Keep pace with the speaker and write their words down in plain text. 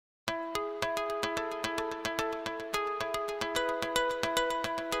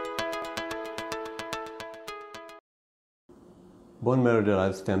Bone marrow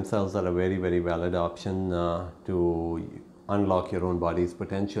derived stem cells are a very, very valid option to unlock your own body's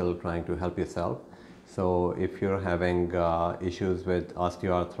potential trying to help yourself. So if you're having issues with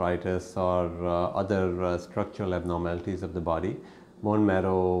osteoarthritis or other structural abnormalities of the body, bone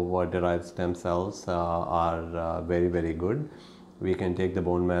marrow derived stem cells are very, very good. We can take the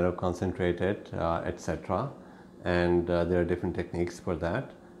bone marrow, concentrate it, etc. And there are different techniques for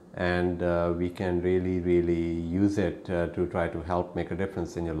that. And we can really use it to try to help make a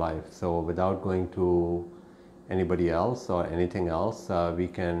difference in your life. So without going to anybody else or anything else, we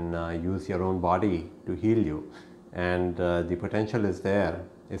can use your own body to heal you. And the potential is there.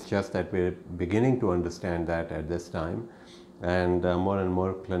 It's just that we're beginning to understand that at this time. And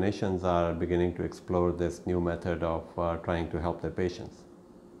more clinicians are beginning to explore this new method of trying to help their patients.